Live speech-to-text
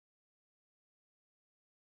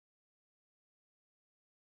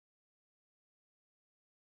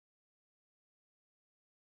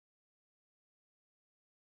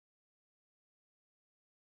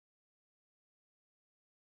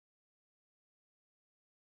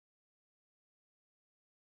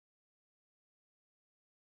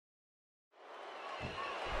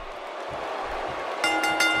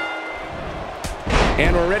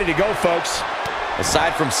And we're ready to go, folks.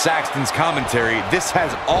 Aside from Saxton's commentary, this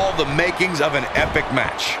has all the makings of an epic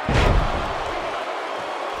match.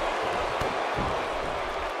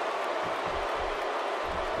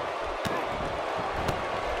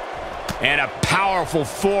 And a powerful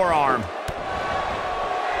forearm.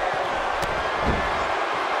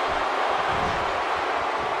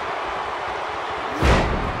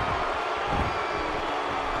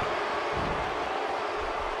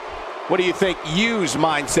 What do you think Yu's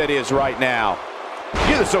mindset is right now?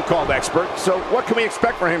 You're the so-called expert, so what can we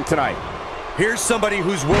expect from him tonight? Here's somebody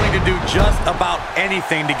who's willing to do just about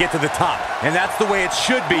anything to get to the top, and that's the way it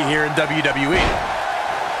should be here in WWE.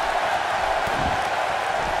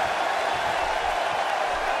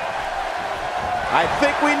 I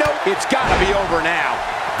think we know it's got to be over now.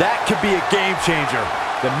 That could be a game changer.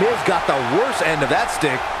 The Miz got the worst end of that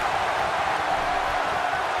stick.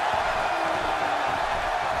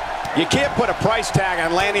 You can't put a price tag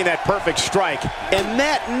on landing that perfect strike, and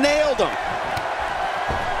that nailed him.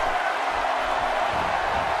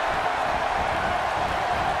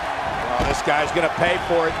 Oh, this guy's gonna pay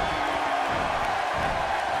for it.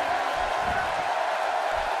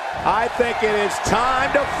 I think it is time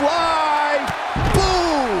to fly.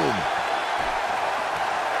 Boom!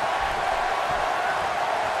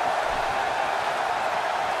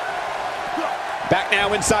 Back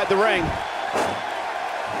now inside the ring.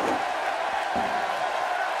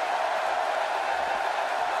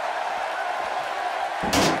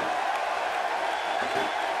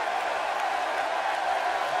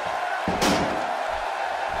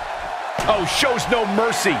 Oh, shows no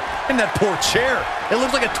mercy. And that poor chair. It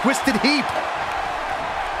looks like a twisted heap.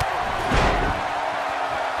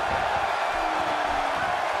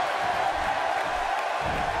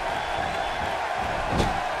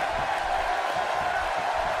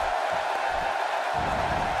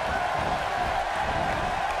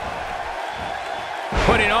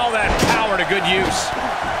 Putting all that power to good use.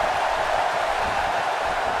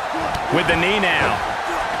 With the knee now.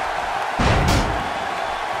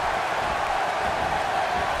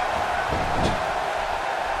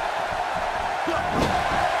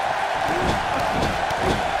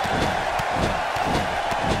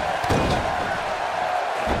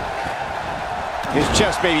 His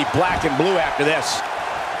chest may be black and blue after this.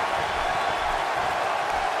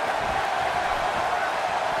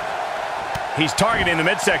 He's targeting the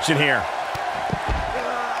midsection here.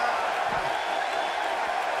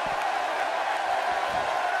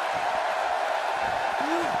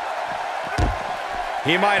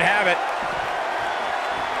 He might have it.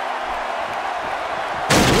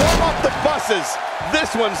 Warm up the buses.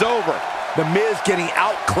 This one's over. The Miz getting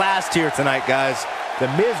outclassed here tonight, guys. The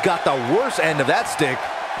Miz got the worst end of that stick.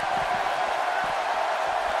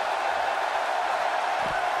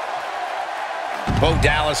 Bo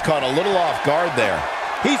Dallas caught a little off guard there.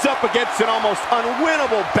 He's up against an almost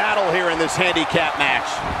unwinnable battle here in this handicap match.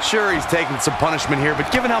 Sure, he's taking some punishment here, but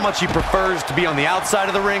given how much he prefers to be on the outside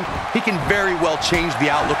of the ring, he can very well change the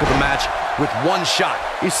outlook of the match with one shot.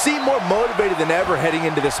 You seem more motivated than ever heading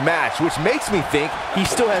into this match, which makes me think he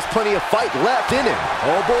still has plenty of fight left in him.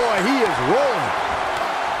 Oh boy, he is rolling.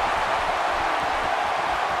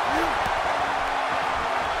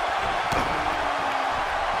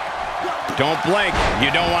 Don't blink. You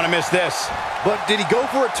don't want to miss this. But did he go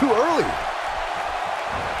for it too early?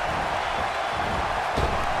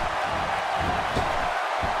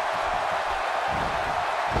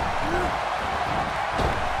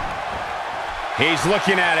 He's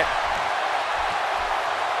looking at it.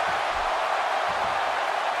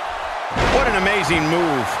 What an amazing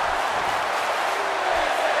move.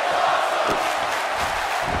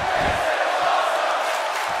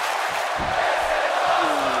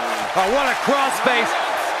 Oh, what a crossface.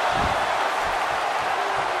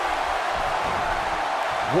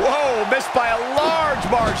 Whoa, missed by a large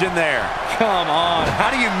margin there. Come on, how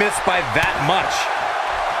do you miss by that much?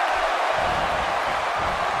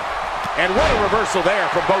 And what a reversal there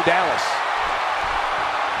from Bo Dallas.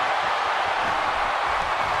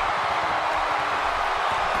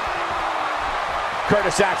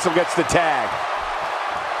 Curtis Axel gets the tag.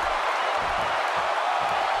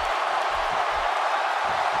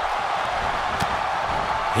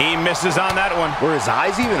 He misses on that one. Were his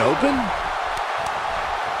eyes even open?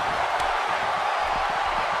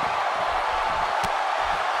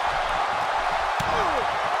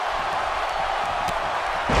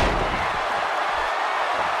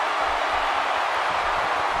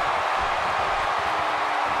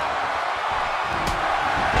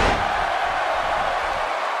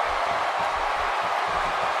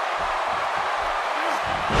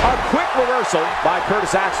 A quick reversal by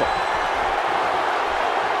Curtis Axel.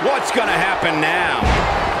 What's gonna happen now?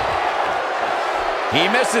 He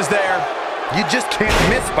misses there. You just can't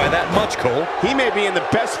miss by that much, Cole. He may be in the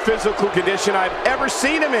best physical condition I've ever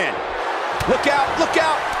seen him in. Look out, look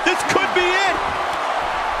out. This could be it.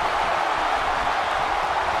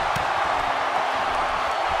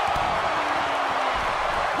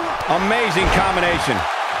 Amazing combination.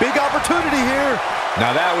 Big opportunity here.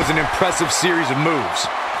 Now that was an impressive series of moves.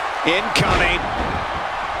 Incoming.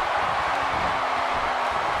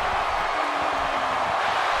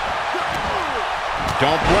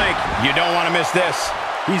 Don't blink. You don't want to miss this.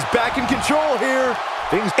 He's back in control here.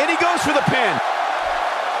 And he goes for the pin.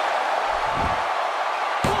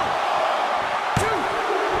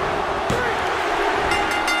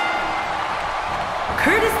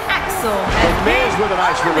 Axel has Miz with a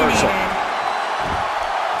nice reversal.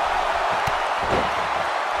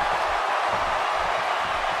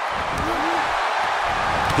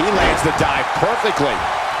 He lands the dive perfectly.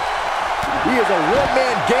 He is a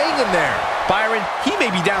one-man gang in there. Byron, he may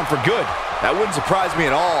be down for good. That wouldn't surprise me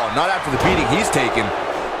at all, not after the beating he's taken.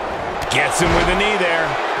 Gets him with a knee there.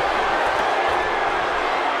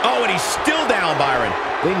 Oh, and he's still down, Byron.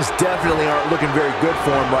 Things definitely aren't looking very good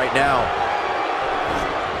for him right now.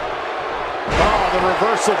 Oh, the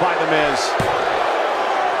reversal by The Miz.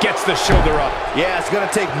 Gets the shoulder up. Yeah, it's going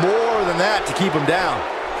to take more than that to keep him down.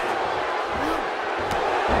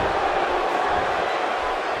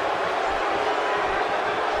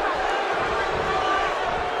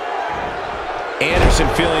 Anderson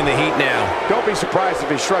feeling the heat now. Don't be surprised if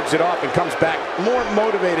he shrugs it off and comes back more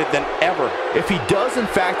motivated than ever. If he does, in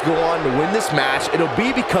fact, go on to win this match, it'll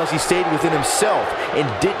be because he stayed within himself and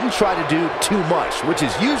didn't try to do too much, which is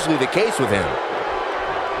usually the case with him.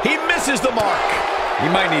 He misses the mark. He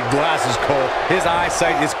might need glasses, Cole. His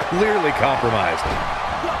eyesight is clearly compromised.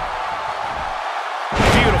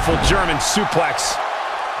 Beautiful German suplex.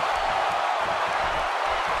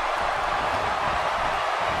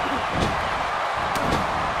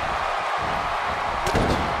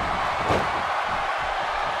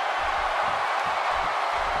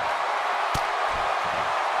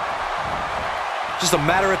 Just a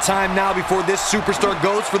matter of time now before this superstar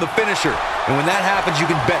goes for the finisher. And when that happens, you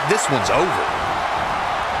can bet this one's over.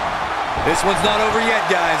 This one's not over yet,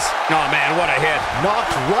 guys. Oh, man, what a hit.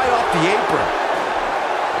 Knocked right off the apron.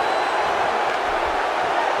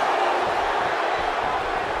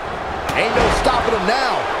 Ain't no stopping him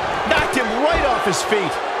now. Knocked him right off his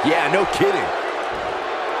feet. Yeah, no kidding.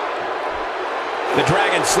 The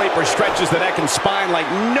Dragon Sleeper stretches the neck and spine like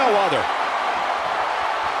no other.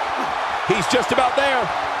 He's just about there.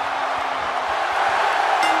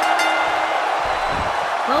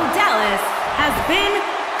 Bo Dallas has been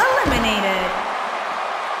eliminated.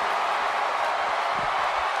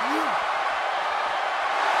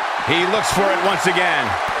 He looks for it once again.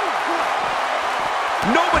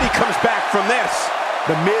 Nobody comes back from this.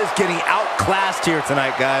 The Miz getting outclassed here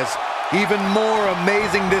tonight, guys. Even more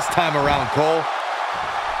amazing this time around, Cole.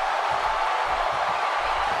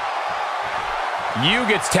 You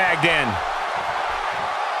gets tagged in.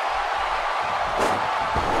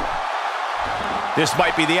 This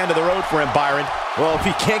might be the end of the road for him, Byron. Well, if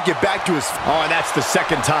he can't get back to his... Oh, and that's the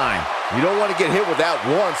second time. You don't want to get hit with that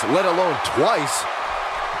once, let alone twice.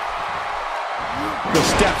 The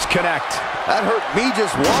steps connect. That hurt me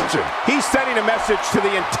just watching. He's sending a message to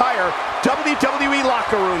the entire WWE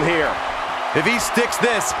locker room here. If he sticks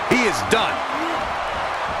this, he is done.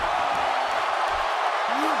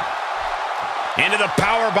 Into the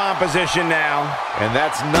powerbomb position now. And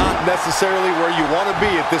that's not necessarily where you want to be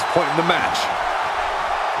at this point in the match.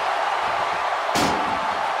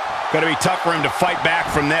 Going to be tough for him to fight back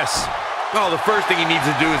from this. Oh, the first thing he needs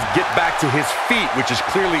to do is get back to his feet, which is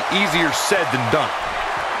clearly easier said than done.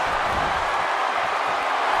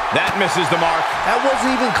 That misses the mark. That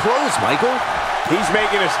wasn't even close, Michael. He's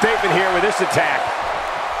making a statement here with this attack.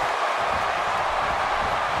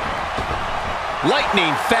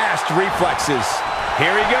 Lightning fast reflexes.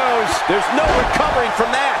 Here he goes. There's no recovering from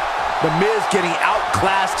that. The Miz getting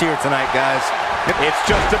outclassed here tonight, guys. It's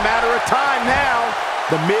just a matter of time now.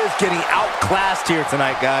 The Miz getting outclassed here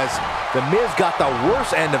tonight, guys. The Miz got the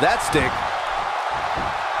worst end of that stick.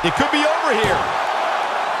 It could be over here.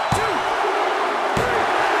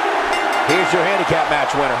 Here's your handicap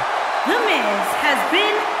match winner. The Miz has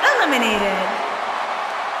been eliminated.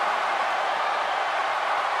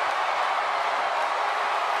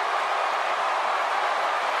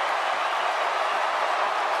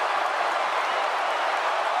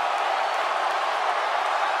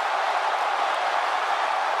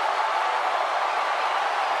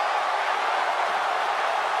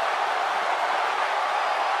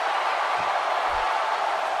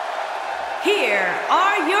 here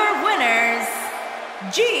are your winners.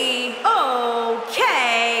 G-O-K-U,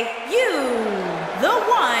 the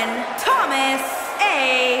one, Thomas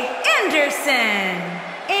A. Anderson.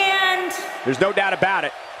 And there's no doubt about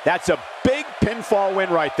it. That's a big pinfall win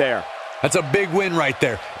right there. That's a big win right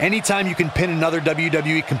there. Anytime you can pin another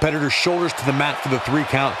WWE competitor's shoulders to the mat for the 3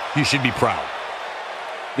 count, you should be proud.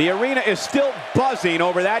 The arena is still buzzing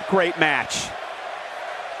over that great match.